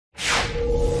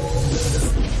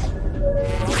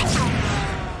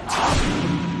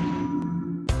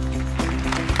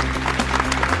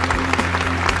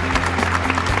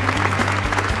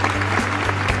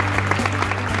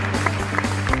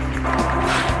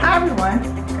Hi everyone,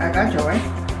 Gagajoy.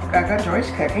 Gagajoy's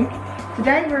cooking.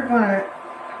 Today we're going to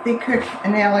be cooking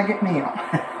an elegant meal.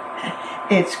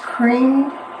 It's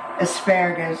creamed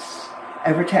asparagus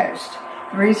over toast.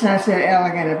 The reason I said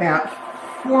elegant, about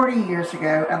 40 years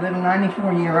ago, a little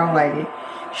 94-year-old lady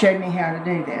showed me how to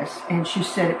do this, and she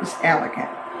said it was elegant.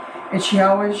 And she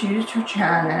always used her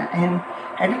china and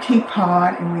had a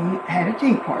teapot, and we had a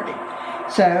tea party.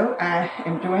 So I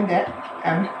am doing that.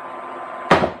 I'm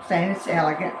saying it's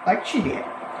elegant, like she did.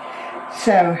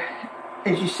 So,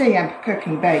 as you see, I'm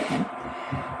cooking bacon.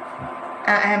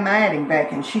 I am adding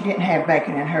bacon. She didn't have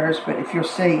bacon in hers, but if you'll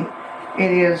see,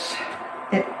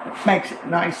 it makes it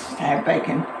nice to have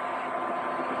bacon.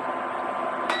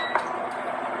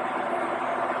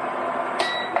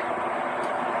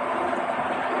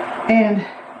 And,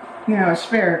 you know,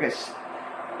 asparagus,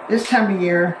 this time of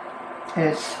year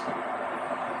is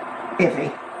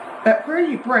iffy. But where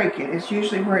you break it is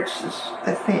usually where it's just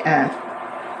the thin.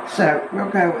 So we'll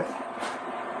go with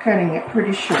cutting it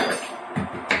pretty short.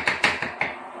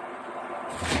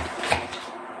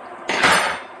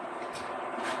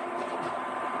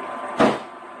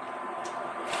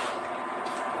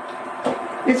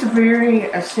 It's a very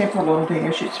simple little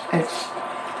dish. It's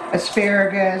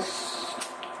asparagus,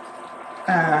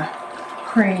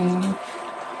 cream,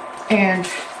 and,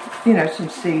 you know, some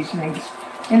seasonings,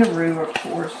 and a roux, of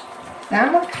course. Now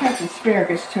I'm going to cut the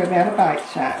asparagus to about a bite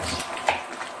size.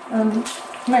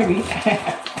 Maybe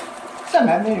some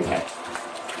of them anyway.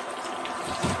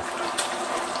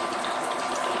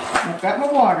 I've got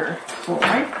my water for me.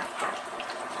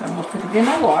 So I'm going to put it in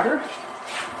my water.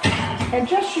 And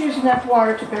just use enough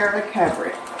water to barely cover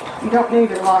it. You don't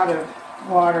need a lot of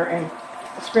water, and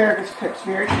asparagus cooks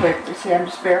very quickly. See, I'm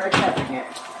just barely covering it.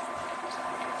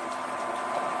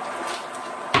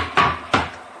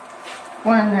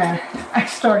 When I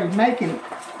started making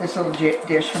this little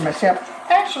dish for myself,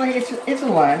 actually it's a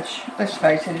lunch. Let's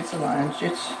face it, it's a lunch.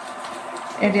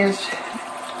 It is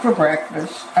for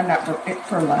breakfast. Not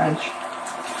for lunch,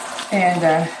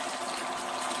 and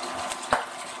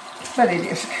but it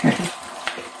is good.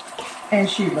 And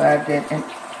she loved it, and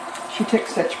she took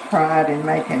such pride in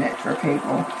making it for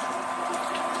people.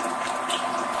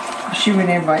 She would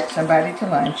invite somebody to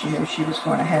lunch, you know, she was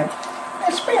going to have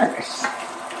asparagus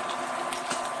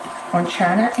on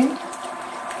china and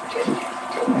tea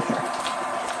with her.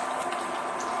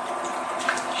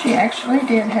 She actually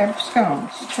did have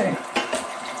scones too.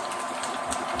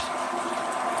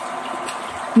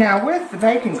 Now with the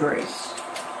bacon grease,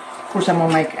 of course I'm going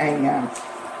to make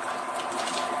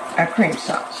a cream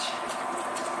sauce.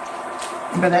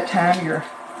 And by that time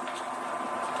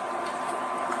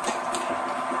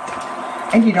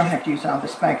and you don't have to use all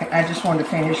this bacon. I just wanted to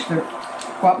finish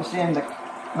what was in the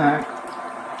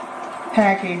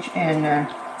package, and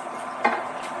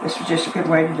this was just a good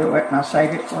way to do it, and I'll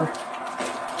save it for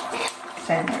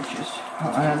sandwiches.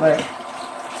 Oh, and I love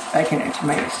bacon and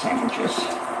tomato sandwiches.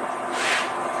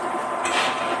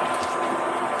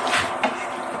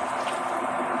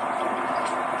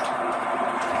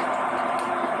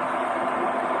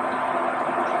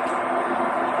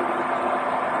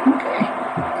 Okay,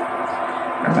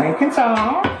 our bacon's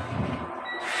off.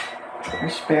 Our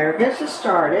asparagus is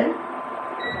started.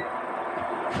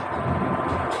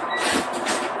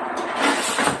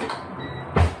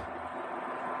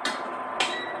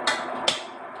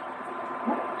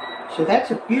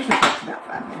 So usually takes about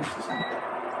 5 minutes or something.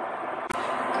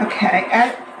 Okay,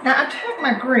 now I took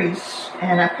my grease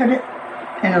and I put it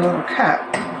in a little cup,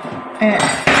 and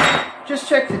just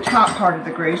took the top part of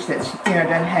the grease that's, you know,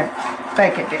 doesn't have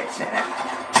bacon bits in it.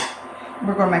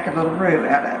 We're going to make a little roux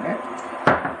out of it.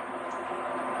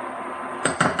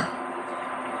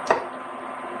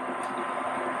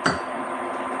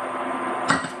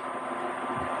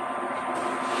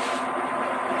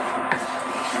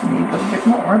 Need a little bit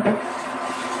more, but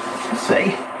let's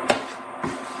see.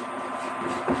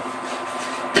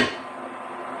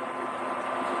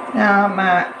 Now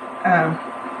my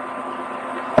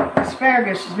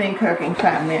asparagus has been cooking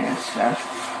 5 minutes, so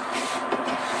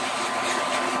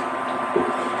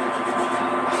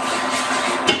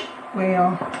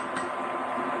we'll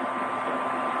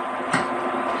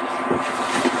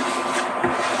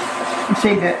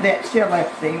see that still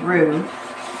left the roux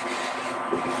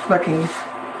looking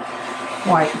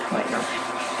white and clear.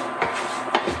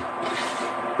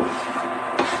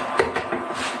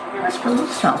 Now let's put a little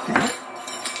salt in it.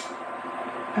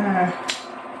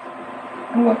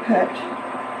 I'm going to put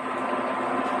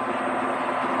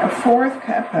a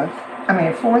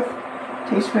fourth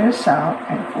teaspoon of salt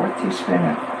and a 1/4 teaspoon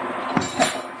of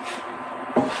pepper.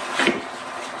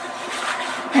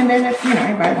 And then if, you know,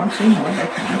 anybody wants to see more, they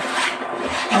can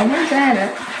always add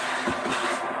it.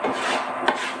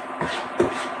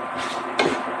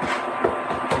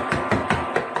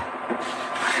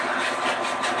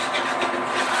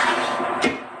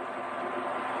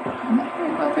 Maybe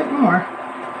a little bit more.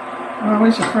 I'm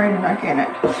always afraid of not getting it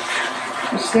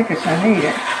as thick as I need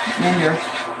it. And then you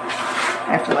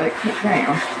have to let it cook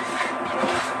down.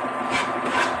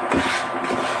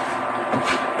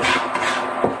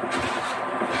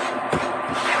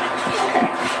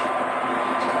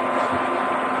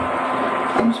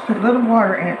 Just put a little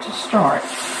water in it to start.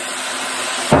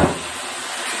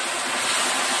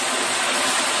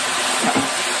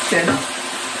 Good.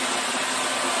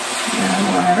 Now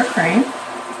we'll add our cream.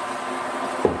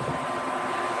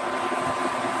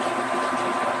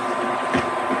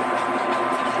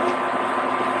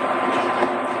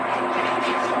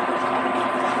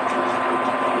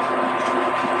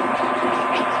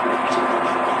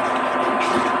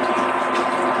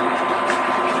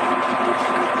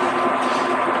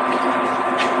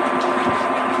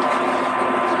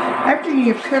 After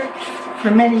you've cooked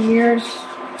for many years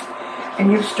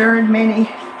and you've stirred many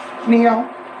meal,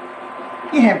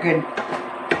 you have good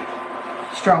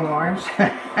strong arms.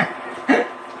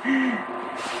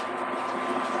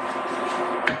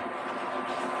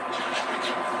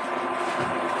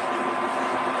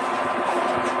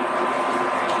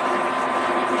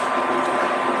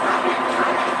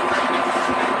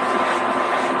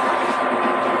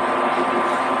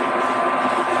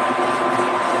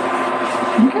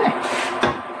 Okay.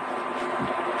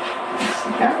 See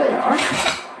how they are.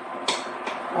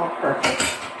 All perfect.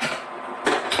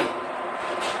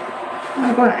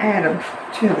 I'm going to add them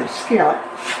to the skillet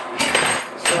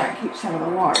so I keep some of the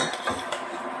water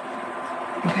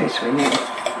in case we need it.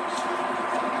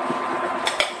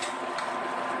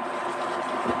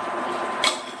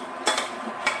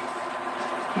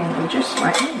 And we just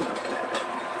might need a little bit of it.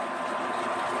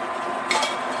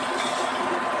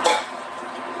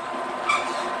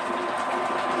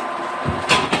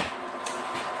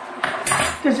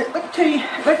 Does it look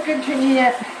good to you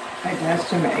yet? It does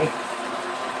to me.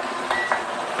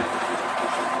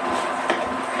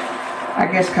 I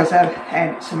guess because I've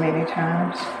had it so many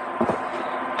times.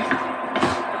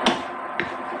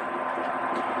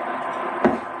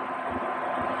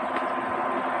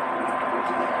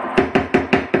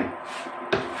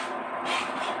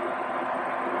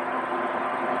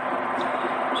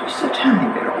 Just a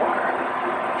tiny bit of water.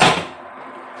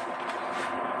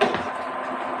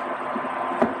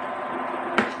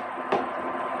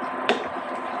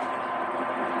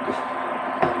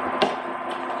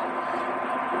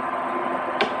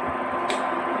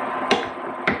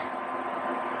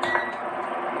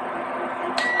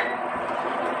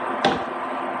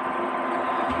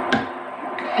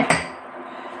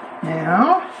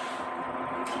 Now,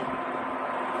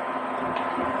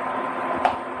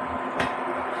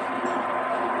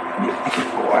 make it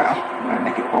boil. I'm going to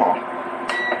make it boil.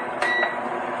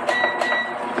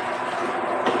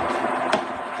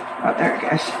 Oh, there it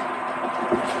goes.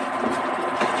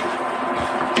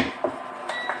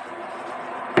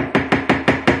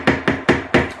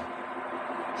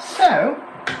 So,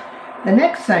 the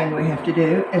next thing we have to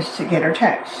do is to get our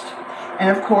toast.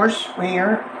 And of course, we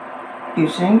are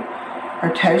using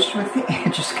our toast with the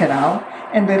edges cut off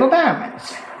and little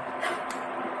diamonds.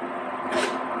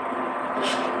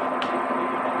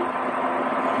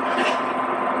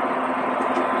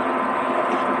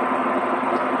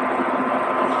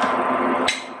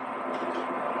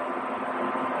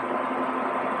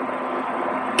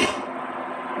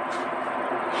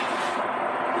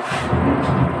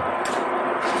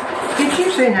 It's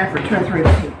usually enough for 2 or 3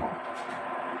 people,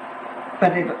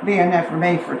 but it'll be enough for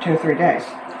me for 2 or 3 days.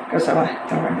 Because I want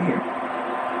to right here.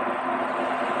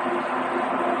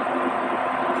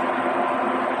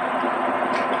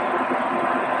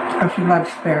 If you love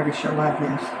asparagus, you'll love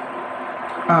this.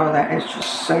 Oh, that is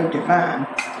just so divine.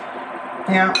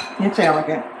 Now, it's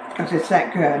elegant because it's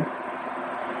that good.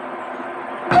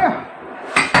 Yeah,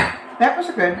 that was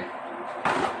a good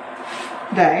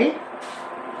day.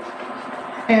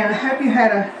 And I hope you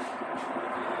had a...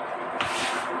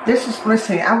 let's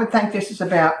see, I would think this is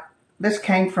about... This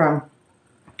came from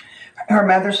her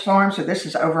mother's farm, so this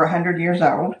is over 100 years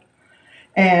old.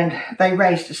 And they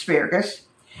raised asparagus.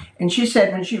 And she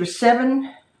said when she was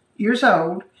 7 years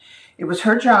old, it was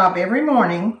her job every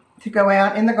morning to go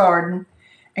out in the garden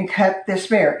and cut the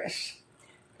asparagus.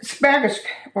 Asparagus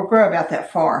will grow about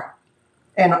that far,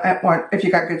 and if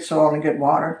you got good soil and good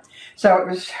water. So it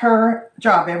was her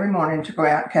job every morning to go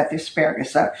out and cut the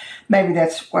asparagus. So maybe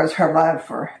that was her love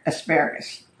for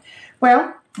asparagus.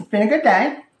 Well, it's been a good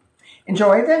day.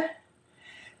 Enjoy the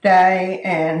day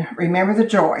and remember the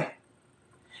joy.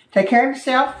 Take care of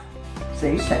yourself.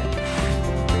 See you soon.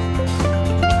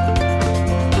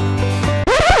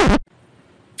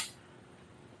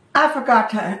 I forgot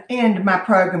to end my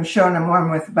program showing them one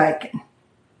with bacon.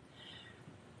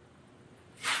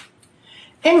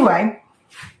 Anyway,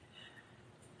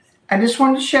 I just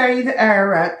wanted to show you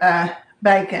our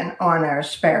bacon on our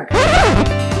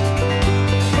asparagus.